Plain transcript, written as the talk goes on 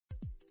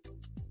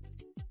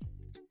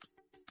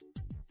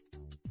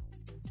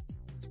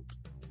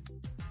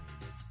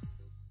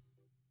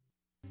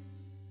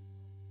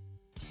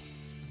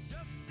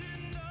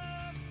trusting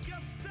of your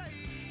Savior,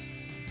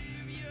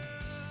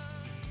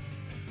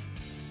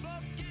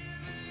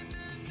 forgiving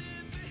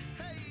any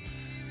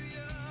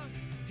behavior.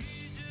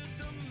 He's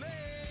just a man.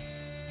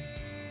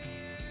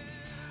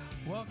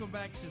 Welcome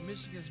back to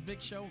Michigan's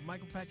Big Show with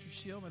Michael Patrick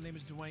Shield. My name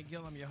is Dwayne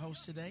Gill. I'm your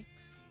host today.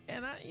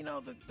 And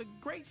the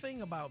great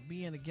thing about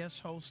being a guest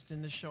host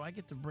in this show, I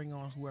get to bring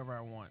on whoever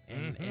I want.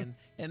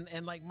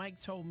 And like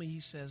Mike told me, he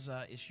says,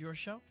 it's your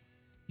show.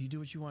 You do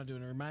what you want to do.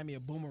 And it reminded me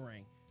of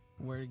Boomerang,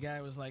 where the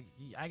guy was like,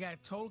 I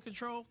got total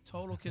control.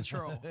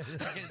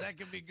 That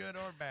can be good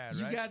or bad,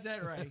 You right? got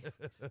that right.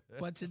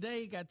 But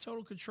today, got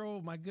total control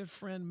of my good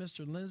friend,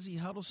 Mr. Lindsay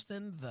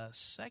Huddleston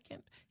II.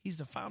 He's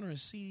the founder and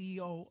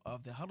CEO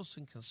of the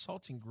Huddleston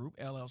Consulting Group,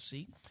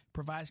 LLC,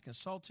 provides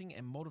consulting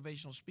and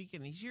motivational speaking.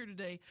 And he's here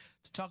today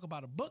to talk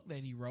about a book that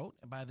he wrote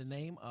by the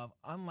name of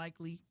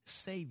Unlikely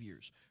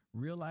Saviors,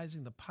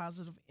 realizing the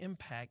positive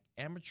impact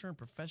amateur and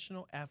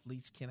professional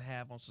athletes can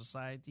have on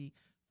society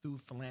through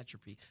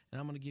philanthropy.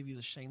 And I'm going to give you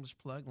the shameless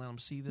plug. Let them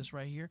see this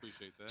right here.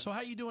 Appreciate that. So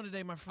how you doing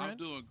today, my friend? I'm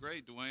doing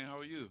great, Dwayne. How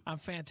are you? I'm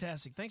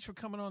fantastic. Thanks for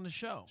coming on the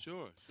show.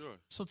 Sure.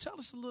 So tell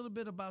us a little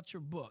bit about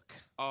your book.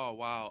 Oh,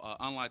 wow.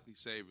 Unlikely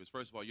Saviors.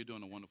 First of all, you're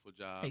doing a wonderful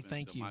job. Hey,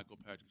 thank you. Michael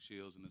Patrick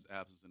Shields and his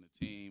absence in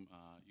the team.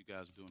 You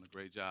guys are doing a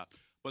great job.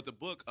 But the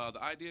book,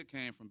 the idea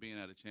came from being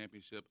at a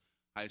championship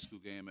high school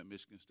game at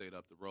Michigan State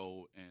up the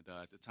road. And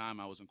at the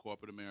time, I was in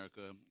corporate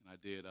America, and I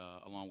did,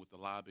 along with the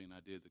lobbying, I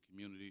did the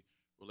community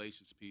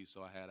relations piece,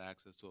 so I had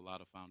access to a lot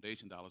of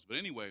foundation dollars. But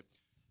anyway,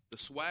 the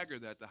swagger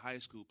that the high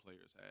school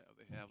players have,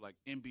 they have like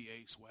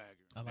NBA swagger.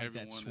 I like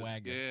that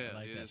swagger.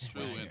 It's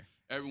true. And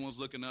everyone's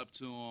looking up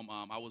to them.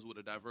 I was with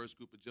a diverse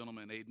group of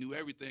gentlemen. They knew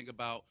everything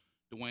about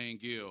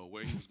Dwayne Gill,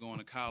 where he was going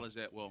to college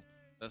at. Well,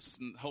 let's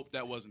hope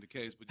that wasn't the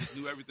case, but just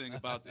knew everything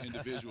about the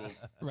individual.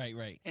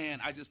 Right.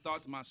 And I just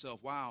thought to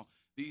myself, wow,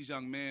 these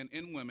young men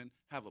and women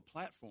have a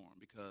platform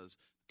because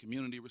the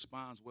community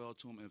responds well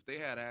to them. And if they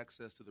had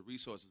access to the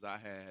resources I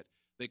had,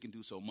 they can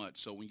do so much.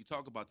 So when you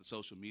talk about the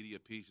social media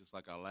piece, just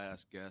like our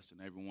last guest and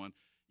everyone,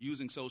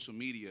 using social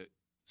media,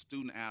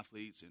 student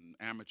athletes and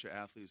amateur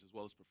athletes as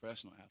well as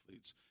professional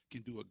athletes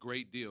can do a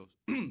great deal,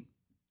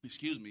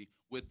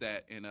 with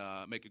that and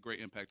make a great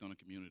impact on the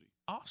community.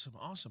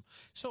 Awesome.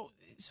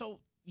 So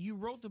you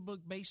wrote the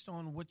book based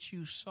on what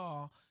you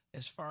saw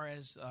as far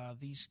as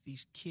these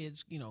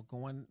kids,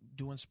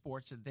 doing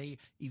sports, that they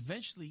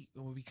eventually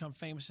will become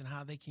famous, and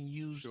how they can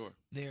use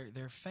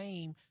their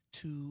fame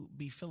to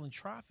be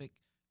philanthropic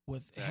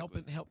with help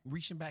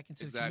reaching back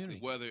into the community.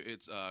 Whether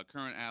it's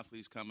current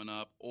athletes coming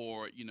up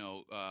or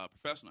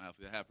professional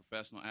athletes. I have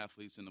professional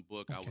athletes in the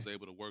book. Okay. I was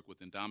able to work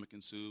with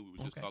Ndamukong Suh. We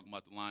were just talking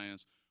about the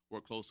Lions.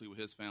 Worked closely with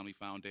his family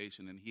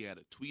foundation, and he had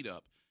a tweet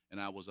up, and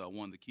I was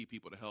one of the key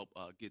people to help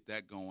get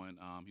that going.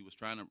 He was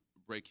trying to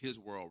break his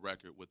world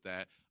record with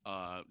that.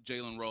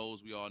 Jalen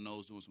Rose, we all know,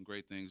 is doing some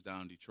great things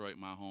down in Detroit,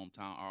 my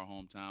hometown, our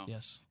hometown.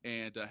 Yes.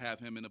 And have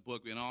him in the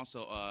book. And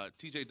also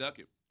T.J.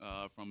 Duckett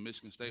from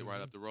Michigan State,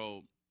 right up the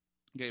road,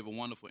 gave a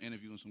wonderful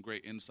interview and some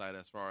great insight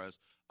as far as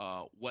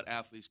what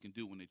athletes can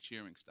do when the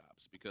cheering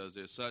stops, because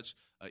there's such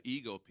an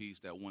ego piece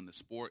that when the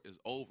sport is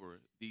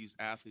over, these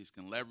athletes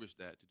can leverage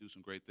that to do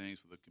some great things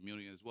for the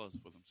community as well as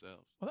for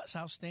themselves. Well, that's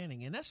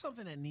outstanding, and that's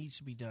something that needs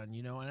to be done,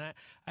 And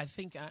I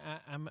think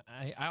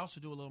I also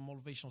do a little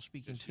motivational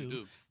speaking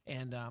too,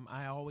 and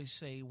I always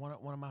say one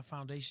of my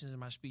foundations in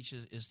my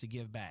speeches is to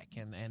give back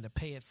and to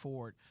pay it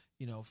forward.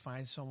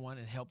 Find someone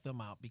and help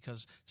them out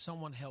because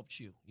someone helped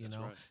you.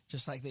 Right.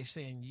 Just like they're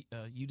saying,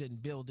 you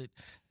didn't build it.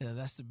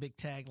 That's the big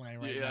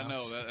tagline right now. Yeah, I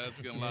know that's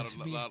getting a lot of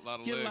legs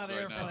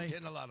right now.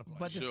 Getting a lot of play.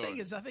 But the thing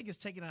is, I think it's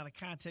taken out of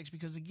context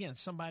because again,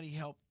 somebody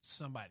helped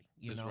somebody.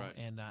 Right.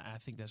 And I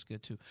think that's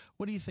good too.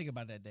 What do you think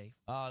about that, Dave?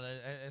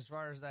 As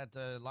far as that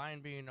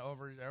line being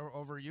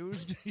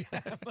overused,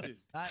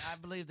 I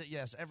believe that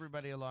yes,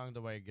 everybody along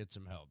the way gets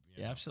some help.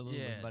 Absolutely.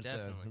 Yeah,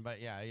 definitely. But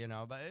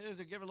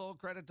to give a little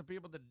credit to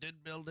people that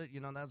did build it,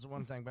 that's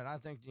one thing. But I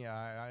think,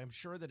 I'm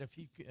sure that if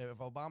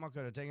Obama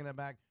could have taken that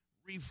back,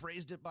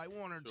 rephrased it by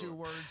one or two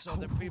words so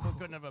that people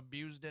couldn't have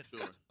abused it.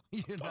 Sure.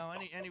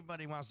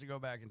 Anybody wants to go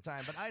back in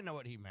time, but I know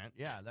what he meant.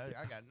 Yeah,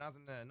 I got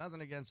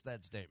nothing against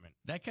that statement.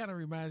 That kind of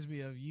reminds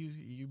me of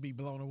you be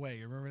blown away.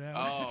 You remember that?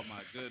 Oh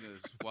my goodness!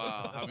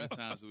 Wow, how many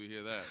times do we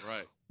hear that?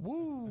 Right.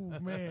 Woo,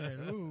 man,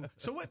 woo.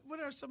 So what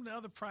are some of the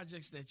other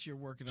projects that you're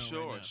working on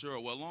right now? Sure.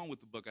 Well, along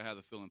with the book, I have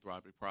the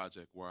philanthropic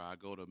project where I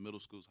go to middle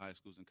schools, high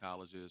schools, and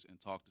colleges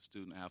and talk to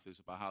student athletes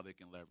about how they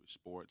can leverage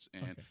sports.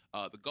 And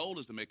the goal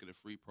is to make it a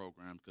free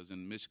program because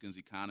in Michigan's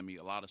economy,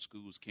 a lot of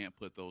schools can't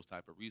put those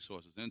type of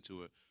resources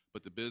into it.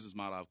 But the business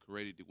model I've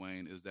created,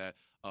 Dwayne, is that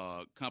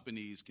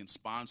companies can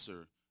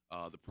sponsor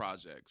the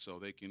project so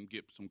they can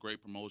get some great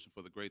promotion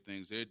for the great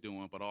things they're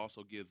doing, but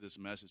also give this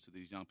message to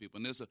these young people.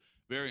 And this is a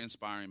very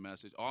inspiring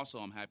message. Also,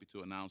 I'm happy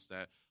to announce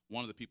that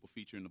one of the people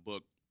featured in the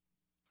book,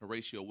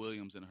 Horatio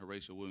Williams and the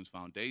Horatio Williams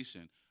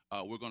Foundation,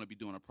 we're going to be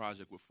doing a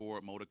project with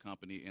Ford Motor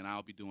Company, and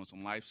I'll be doing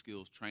some life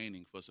skills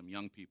training for some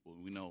young people.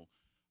 We know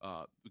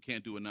we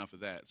can't do enough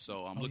of that.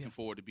 So I'm looking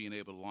forward to being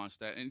able to launch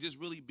that and just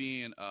really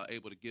being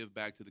able to give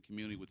back to the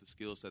community with the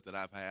skill set that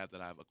I've had,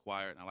 that I've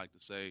acquired. And I like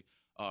to say,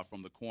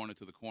 from the corner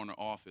to the corner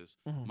office,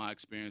 my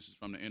experiences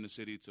from the inner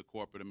city to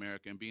corporate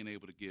America, and being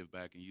able to give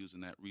back and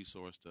using that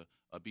resource to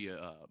be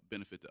a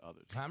benefit to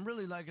others. I'm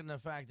really liking the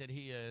fact that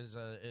he is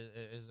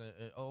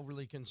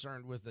overly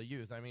concerned with the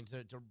youth. I mean,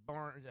 to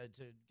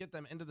get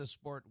them into the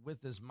sport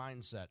with this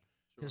mindset.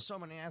 Because so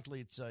many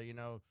athletes,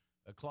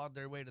 clawed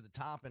their way to the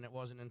top, and it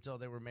wasn't until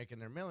they were making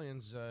their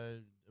millions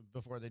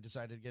before they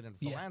decided to get into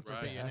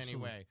philanthropy in any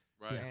way.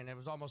 Right. And it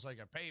was almost like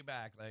a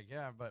payback. Like,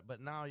 but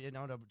now,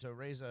 to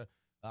raise a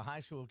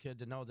high school kid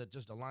to know that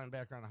just a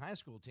linebacker on a high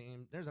school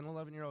team, there's an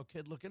 11-year-old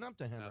kid looking up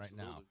to him right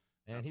now.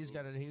 And he's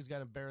got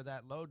to bear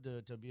that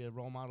load to be a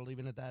role model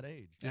even at that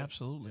age.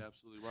 Absolutely. You're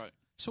absolutely right.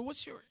 So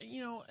what's your,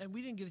 and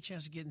we didn't get a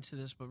chance to get into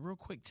this, but real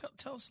quick,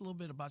 tell us a little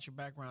bit about your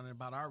background and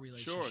about our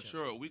relationship.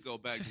 Sure. We go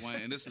back,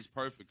 Dwayne, and this is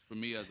perfect for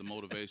me as a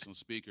motivational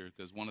speaker,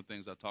 because one of the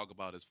things I talk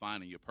about is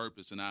finding your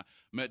purpose. And I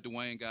met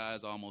Dwayne,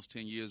 guys, almost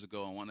 10 years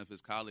ago, and one of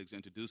his colleagues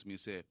introduced me and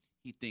said,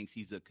 he thinks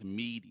he's a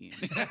comedian.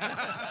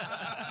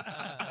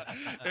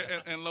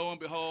 and lo and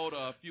behold,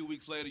 a few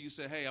weeks later, you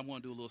said, hey, I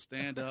want to do a little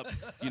stand-up,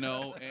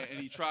 and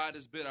he tried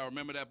his bit. I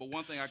remember that. But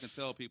one thing I can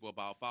tell people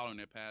about following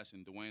their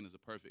passion, Dwayne is a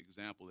perfect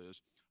example,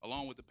 is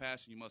along with the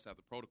passion, you must have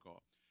the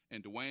protocol.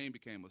 And Dwayne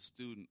became a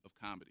student of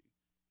comedy.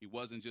 He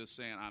wasn't just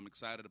saying, I'm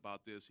excited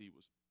about this. He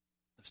was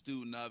a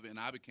student of it, and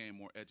I became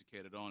more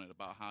educated on it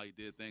about how he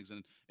did things.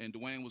 And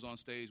Dwayne was on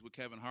stage with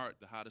Kevin Hart,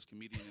 the hottest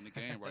comedian in the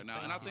game right now.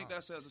 And I think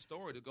that says a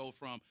story to go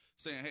from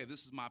saying, hey,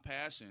 this is my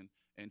passion,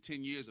 and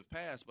 10 years have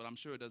passed, but I'm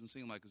sure it doesn't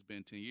seem like it's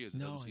been 10 years. It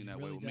doesn't seem that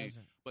way with me.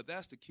 But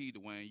that's the key,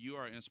 Dwayne. You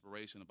are an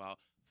inspiration about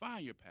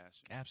find your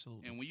passion.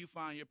 Absolutely. And when you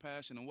find your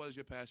passion, and what is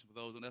your passion for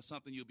those, and that's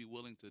something you'll be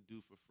willing to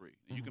do for free.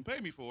 And you can pay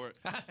me for it.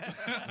 But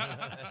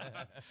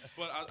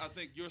I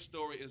think your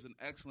story is an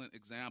excellent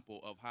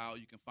example of how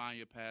you can find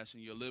your passion.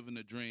 You're living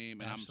the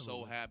dream, and Absolutely.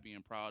 I'm so happy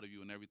and proud of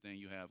you and everything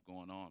you have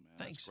going on, man.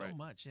 Thanks so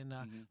much. And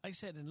like I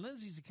said, and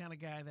Lindsay's the kind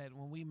of guy that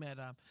when we met,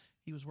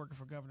 he was working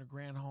for Governor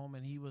Granholm,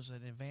 and he was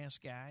an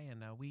advanced guy,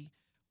 and we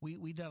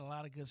done a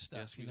lot of good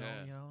stuff. Yes,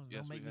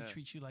 Don't make me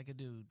treat you like a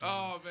dude.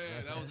 Oh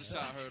man, that was a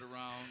shot heard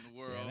around the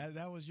world. Yeah,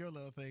 that was your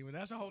little thing, but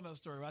that's a whole nother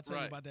story. I'll tell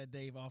you about that,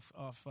 Dave, off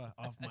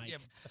mic. Yeah,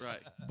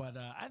 right. But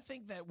I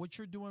think that what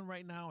you're doing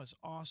right now is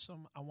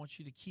awesome. I want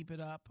you to keep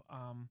it up.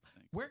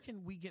 Where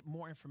can we get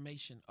more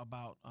information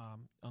about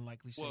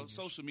Unlikely Saviors? Well,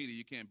 social media,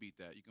 you can't beat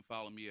that. You can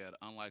follow me at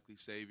Unlikely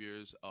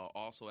Saviors,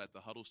 also at the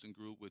Huddleston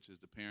Group, which is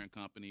the parent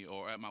company,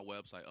 or at my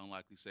website,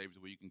 Unlikely Saviors,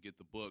 where you can get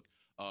the book.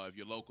 If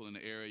you're local in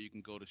the area, you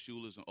can go to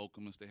Schuler's and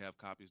Oakham's. They have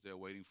copies there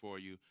waiting for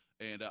you.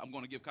 And I'm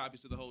going to give copies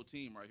to the whole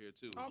team right here,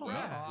 too. Oh,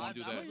 yeah. Want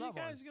to do that? You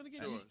guys are going to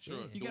get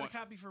Sure. You got a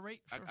copy for Rochelle,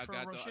 I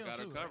got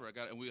too, her cover. right?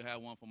 And we'll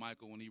have one for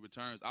Michael when he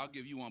returns. I'll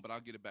give you one, but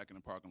I'll get it back in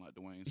the parking lot,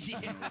 Dwayne.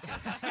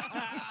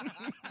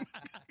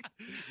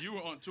 You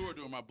were on tour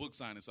during my book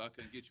signing, so I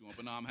couldn't get you one.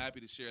 But no, I'm happy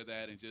to share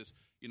that and just,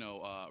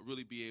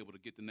 really be able to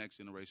get the next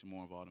generation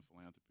more involved in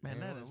philanthropy. Man,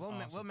 that is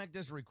awesome. We'll make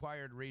this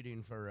required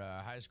reading for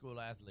high school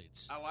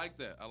athletes. I like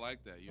that.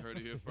 You heard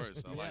it here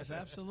first. Yes,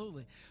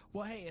 absolutely.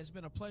 Well, hey, it's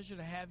been a pleasure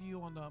to have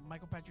you on the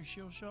Michael Patrick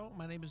Shield Show.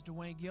 My name is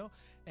Dwayne Gill.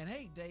 And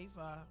hey, Dave,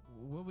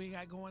 what we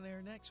got going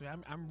there next?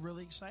 I'm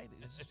really excited.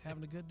 Just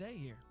having a good day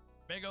here.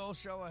 Big old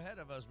show ahead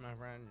of us, my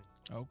friend.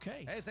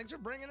 Okay. Hey, thanks for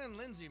bringing in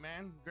Lindsay,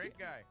 man. Great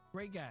guy.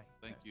 Great guy.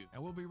 Thank you.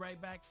 And we'll be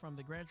right back from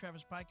the Grand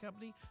Traverse Pie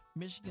Company,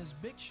 Michigan's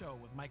Big Show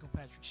with Michael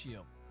Patrick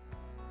Shield.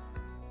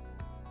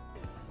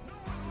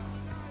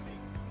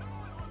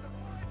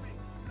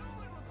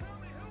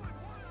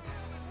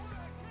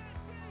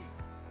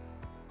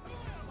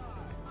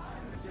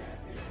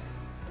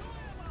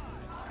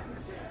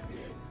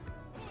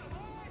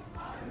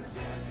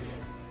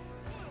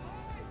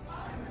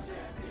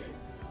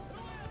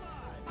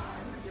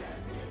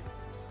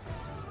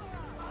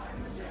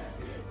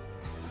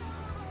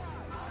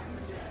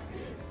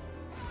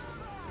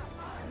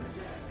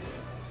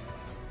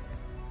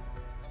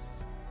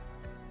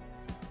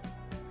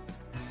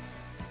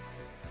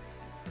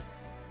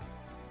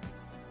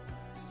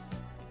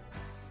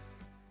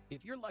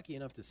 If you're lucky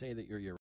enough to say that you're your